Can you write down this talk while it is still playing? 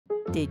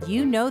Did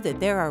you know that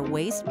there are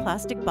waste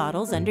plastic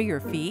bottles under your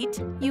feet?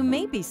 You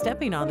may be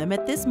stepping on them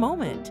at this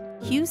moment.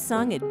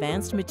 Hyosung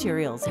Advanced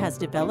Materials has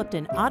developed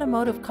an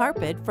automotive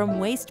carpet from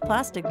waste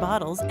plastic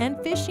bottles and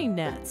fishing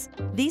nets.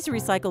 These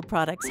recycled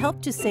products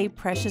help to save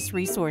precious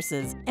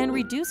resources and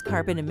reduce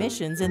carbon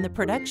emissions in the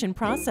production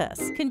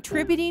process,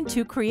 contributing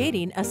to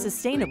creating a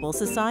sustainable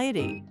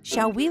society.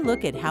 Shall we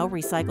look at how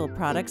recycled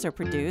products are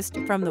produced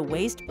from the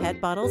waste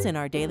PET bottles in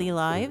our daily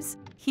lives?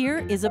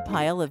 Here is a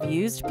pile of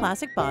used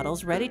plastic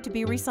bottles ready to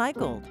be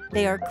recycled.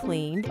 They are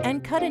cleaned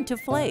and cut into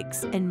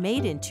flakes and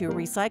made into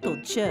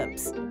recycled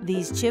chips.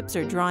 These chips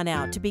are drawn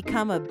out to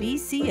become a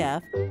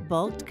BCF,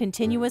 bulked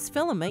continuous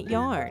filament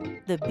yarn.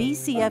 The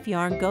BCF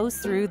yarn goes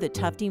through the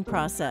tufting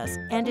process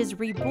and is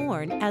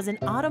reborn as an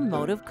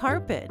automotive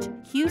carpet.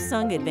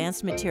 Hyosung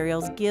Advanced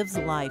Materials gives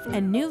life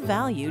and new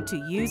value to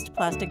used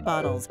plastic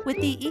bottles with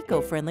the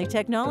eco-friendly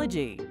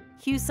technology.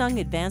 Hyosung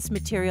Advanced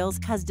Materials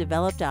has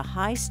developed a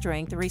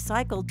high-strength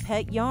recycled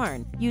PET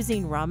yarn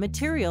using raw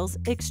materials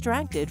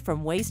extracted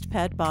from waste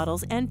PET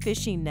bottles and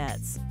fishing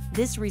nets.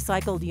 This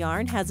recycled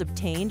yarn has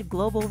obtained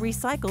Global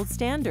Recycled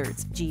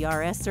Standards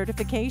 (GRS)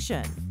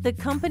 certification. The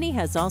company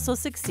has also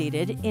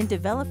succeeded in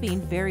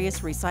developing various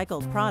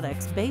recycled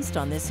products based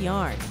on this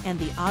yarn, and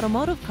the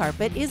automotive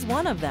carpet is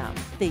one of them.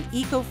 The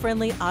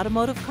eco-friendly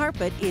automotive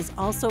carpet is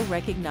also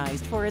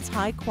recognized for its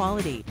high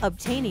quality,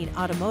 obtaining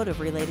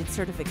automotive-related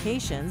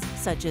certifications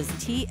such as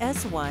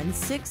TS1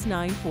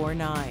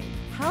 6949.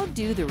 How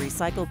do the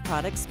recycled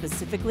products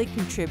specifically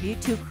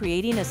contribute to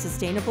creating a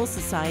sustainable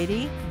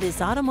society?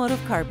 This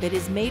automotive carpet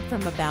is made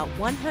from about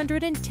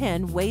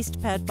 110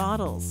 waste PET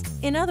bottles.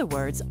 In other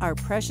words, our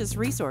precious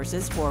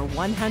resources for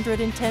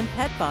 110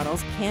 PET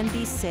bottles can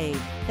be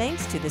saved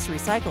thanks to this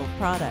recycled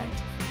product.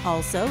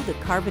 Also, the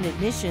carbon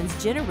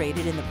emissions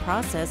generated in the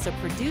process of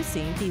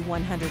producing the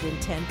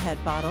 110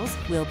 PET bottles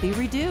will be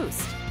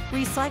reduced.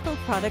 Recycled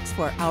products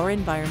for our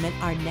environment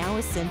are now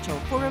essential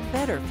for a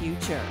better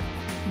future.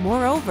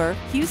 Moreover,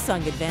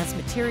 Hyosung Advanced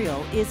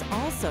Material is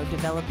also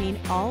developing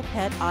all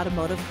PET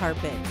automotive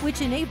carpet,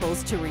 which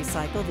enables to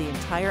recycle the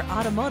entire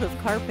automotive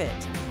carpet.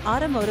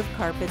 Automotive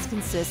carpets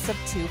consists of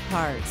two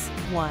parts.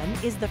 One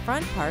is the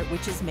front part,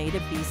 which is made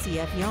of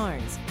BCF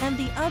yarns, and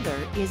the other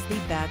is the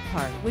back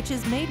part, which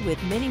is made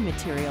with many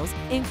materials,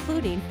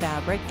 including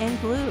fabric and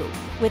glue.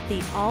 With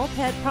the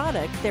all-PET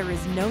product, there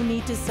is no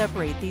need to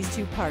separate these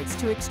two parts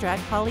to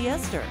extract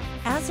polyester.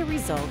 As a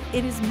result,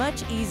 it is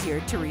much easier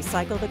to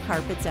recycle the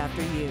carpets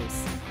after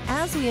use.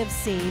 As we have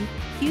seen,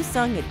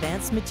 Hyosung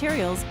Advanced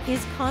Materials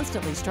is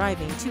constantly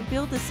striving to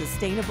build a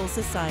sustainable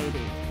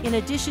society. In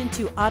addition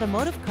to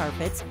automotive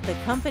carpets, the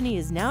company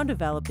is now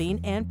developing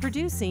and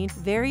producing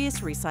various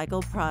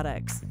recycled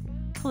products.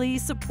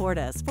 Please support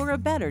us for a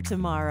better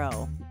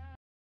tomorrow.